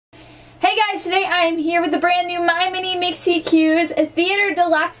guys, today I am here with the brand new My Mini Mixie Q's Theater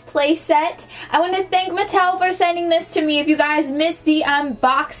Deluxe Playset. I want to thank Mattel for sending this to me. If you guys missed the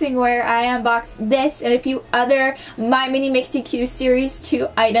unboxing where I unboxed this and a few other My Mini Mixie Q's Series 2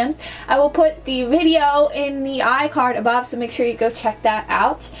 items, I will put the video in the iCard above, so make sure you go check that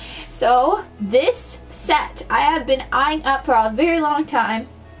out. So, this set I have been eyeing up for a very long time.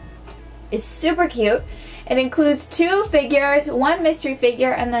 It's super cute. It includes 2 figures, 1 mystery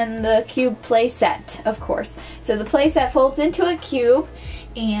figure, and then the cube playset, of course. So the playset folds into a cube,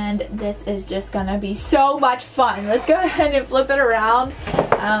 and this is just gonna be so much fun. Let's go ahead and flip it around.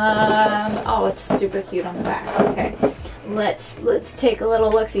 Oh, it's super cute on the back. Okay, let's take a little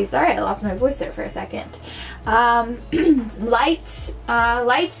look-see. Sorry, I lost my voice there for a second. Lights,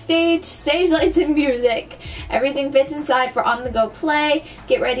 stage lights and music. Everything fits inside for on-the-go play.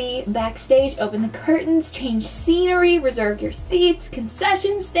 Get ready backstage, open the curtains, change scenery, reserve your seats,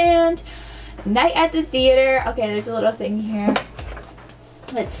 concession stand, night at the theater. Okay, there's a little thing here.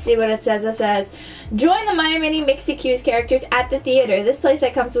 Let's see what it says. It says, join the My Mini Mixie Q's characters at the theater. This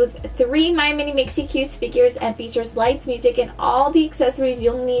playset comes with 3 My Mini Mixie Q's figures and features lights, music, and all the accessories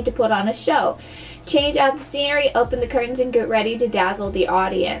you'll need to put on a show. Change out the scenery, open the curtains, and get ready to dazzle the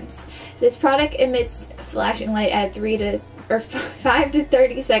audience. This product emits flashing light at 5 to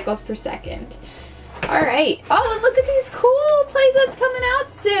 30 cycles per second. Alright. Oh, and look at these cool playsets coming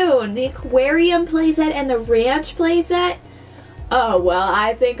out soon. The aquarium playset and the ranch playset. Oh, well,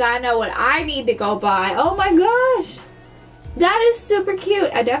 I think I know what I need to go buy. Oh my gosh. That is super cute.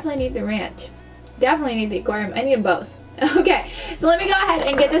 I definitely need the ranch. Definitely need the aquarium. I need them both. Okay, so let me go ahead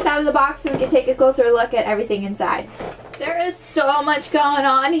and get this out of the box so we can take a closer look at everything inside. There is so much going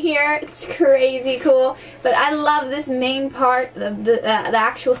on here. It's crazy cool. But I love this main part, the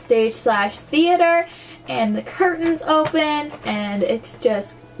actual stage / theater, and the curtains open, and it's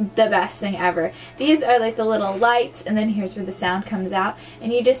just the best thing ever. These are like the little lights, and then here's where the sound comes out,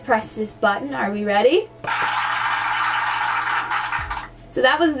 and you just press this button. Are we ready? So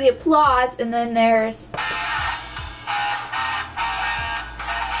that was the applause, and then there's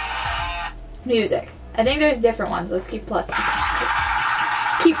music. I think there's different ones. Let's keep plussing.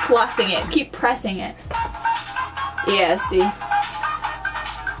 Keep plussing it. Keep pressing it. Yeah, see?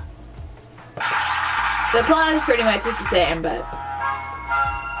 The applause pretty much is the same, but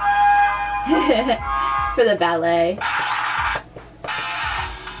for the ballet.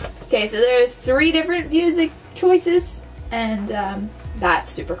 Okay, so there's 3 different music choices, and that's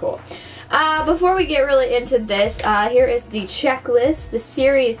super cool. Before we get really into this, here is the checklist, the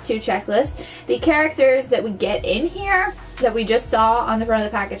Series 2 checklist. The characters that we get in here that we just saw on the front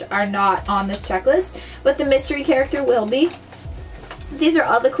of the package are not on this checklist, but the mystery character will be. These are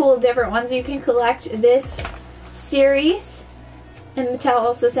all the cool different ones you can collect this series. And Mattel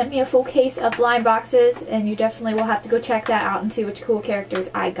also sent me a full case of blind boxes, and you definitely will have to go check that out and see which cool characters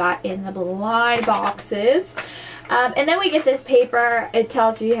I got in the blind boxes. And then we get this paper. It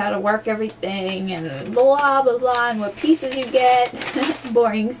tells you how to work everything and blah blah blah and what pieces you get.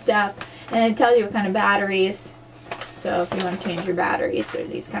 Boring stuff. And it tells you what kind of batteries. So if you want to change your batteries, they're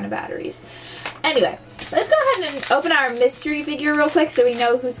these kind of batteries. Anyway, let's go ahead and open our mystery figure real quick so we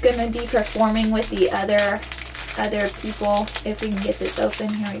know who's going to be performing with the other people. If we can get this open.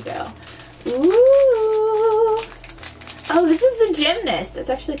 Here we go. Ooh. Oh, this is the gymnast. That's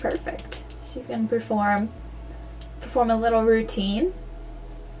actually perfect. She's going to perform a little routine.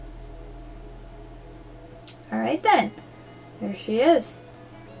 Alright then. There she is.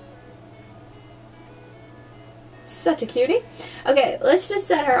 Such a cutie. Okay, let's just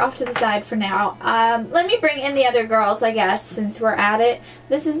set her off to the side for now. Let me bring in the other girls, I guess, since we're at it.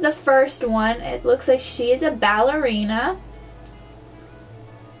 This is the first one. It looks like she is a ballerina.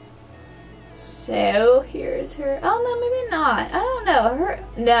 So, here's her. Oh, no, maybe not. I don't know.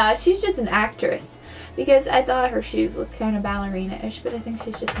 No, she's just an actress. Because I thought her shoes looked kind of ballerina-ish, but I think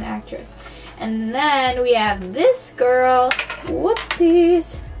she's just an actress. And then we have this girl.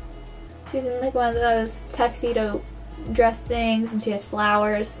 Whoopsies. She's in like one of those tuxedo dress things, and she has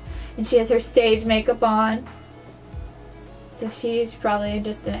flowers, and she has her stage makeup on. So she's probably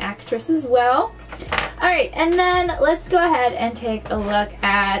just an actress as well. Alright, and then let's go ahead and take a look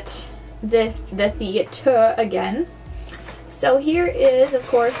at the theater again. So here is, of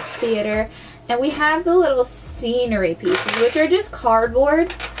course, theater. And we have the little scenery pieces, which are just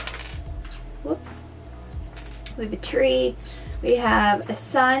cardboard. Whoops. We have a tree, we have a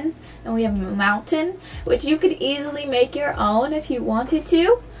sun, and we have a mountain, which you could easily make your own if you wanted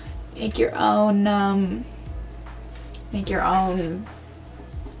to. Make your own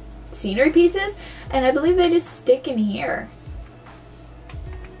scenery pieces. And I believe they just stick in here.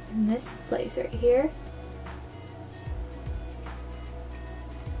 in this place right here.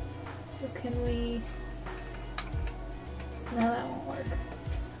 So can we... No, that won't work.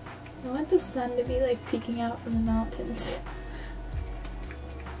 I want the sun to be like peeking out from the mountains.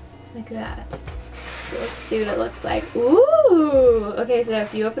 Like that. So let's see what it looks like. Ooh! Okay, so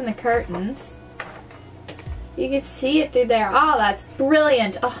if you open the curtains, you can see it through there. Oh, that's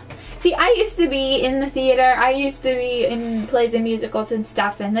brilliant. Oh. See, I used to be in the theater. I used to be in plays and musicals and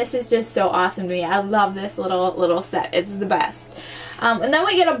stuff, and this is just so awesome to me. I love this little set. It's the best. And then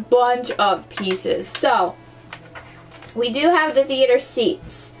we get a bunch of pieces. So, we do have the theater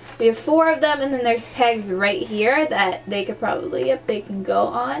seats. We have 4 of them, and then there's pegs right here that they could probably, if they can go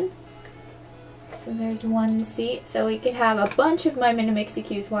on. So there's one seat. So we could have a bunch of my mini Mixie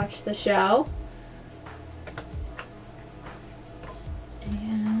Qs watch the show.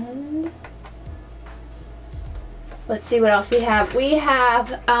 And let's see what else we have. We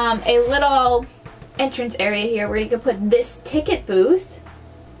have a little entrance area here where you can put this ticket booth.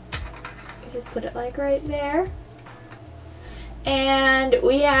 You just put it like right there. And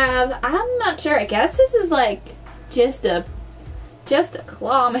we have, I'm not sure, I guess this is like just a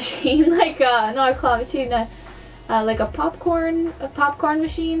claw machine, like not a claw machine, like a popcorn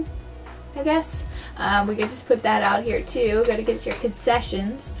machine, I guess. We could just put that out here too. Gotta get your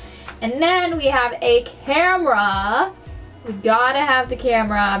concessions. And then we have a camera. We gotta have the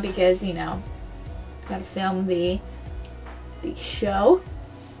camera because, you know, gotta film the show.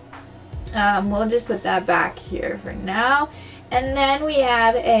 We'll just put that back here for now. And then we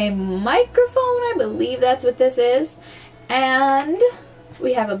have a microphone, I believe that's what this is. And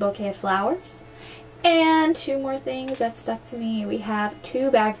we have a bouquet of flowers. And 2 more things that stuck to me. We have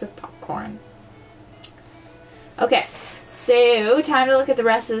 2 bags of popcorn. Okay, so time to look at the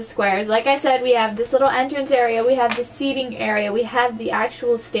rest of the squares. Like I said, we have this little entrance area. We have the seating area. We have the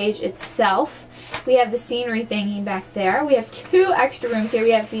actual stage itself. We have the scenery thingy back there. We have 2 extra rooms here.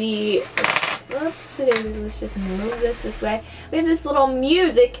 We have the... Oops, let's just move this way. We have this little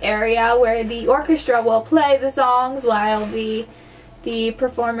music area where the orchestra will play the songs while the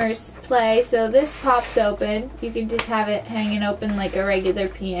performers play. So this pops open. You can just have it hanging open like a regular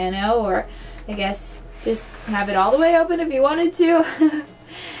piano, or I guess just have it all the way open if you wanted to.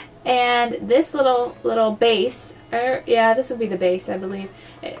 And this little base, yeah, this would be the base, I believe.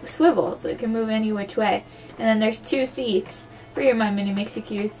 It swivels, so it can move any which way. And then there's 2 seats for your My Mini Mixie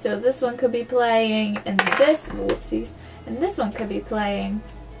Qs. So this one could be playing, and this, whoopsies, and this one could be playing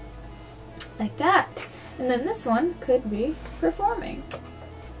like that. And then this one could be performing.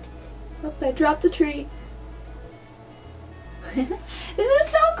 Oh, I dropped the tree. This is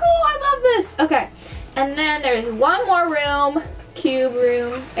so cool, I love this. Okay, and then there's one more room, cube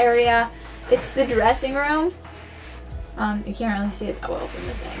room area. It's the dressing room. You can't really see it that well from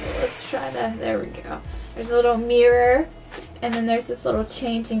this angle. Let's try that. There we go. There's a little mirror. And then there's this little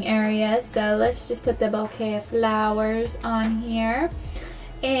changing area, so let's just put the bouquet of flowers on here.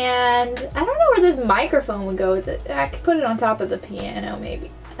 And I don't know where this microphone would go with it. I could put it on top of the piano,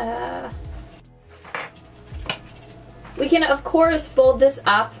 maybe. We can, of course, fold this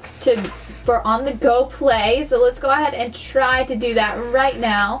up for on-the-go play, so let's go ahead and try to do that right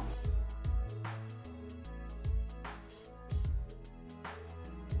now.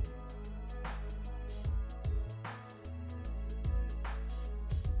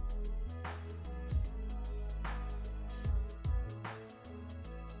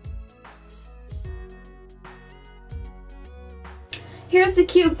 Here's the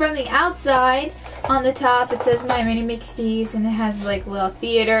cube from the outside. On the top it says My Mini Mixies, and it has like a little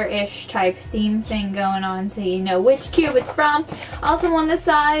theater-ish type theme thing going on, so you know which cube it's from. Also on the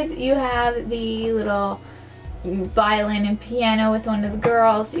sides you have the little violin and piano with one of the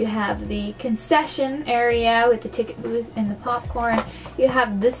girls. You have the concession area with the ticket booth and the popcorn. You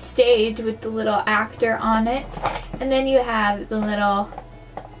have the stage with the little actor on it. And then you have the little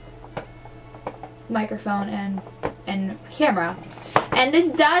microphone and camera. And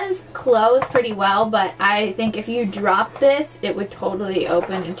this does close pretty well, but I think if you drop this, it would totally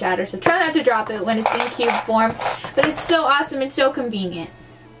open and shatter. So try not to drop it when it's in cube form. But it's so awesome and so convenient.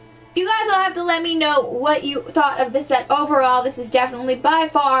 You guys all have to let me know what you thought of this set overall. This is definitely by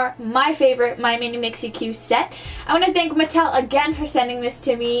far my favorite My Mini Mixie Q set. I want to thank Mattel again for sending this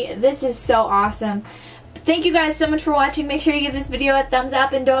to me. This is so awesome. Thank you guys so much for watching. Make sure you give this video a thumbs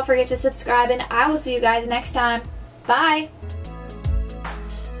up and don't forget to subscribe, and I will see you guys next time. Bye!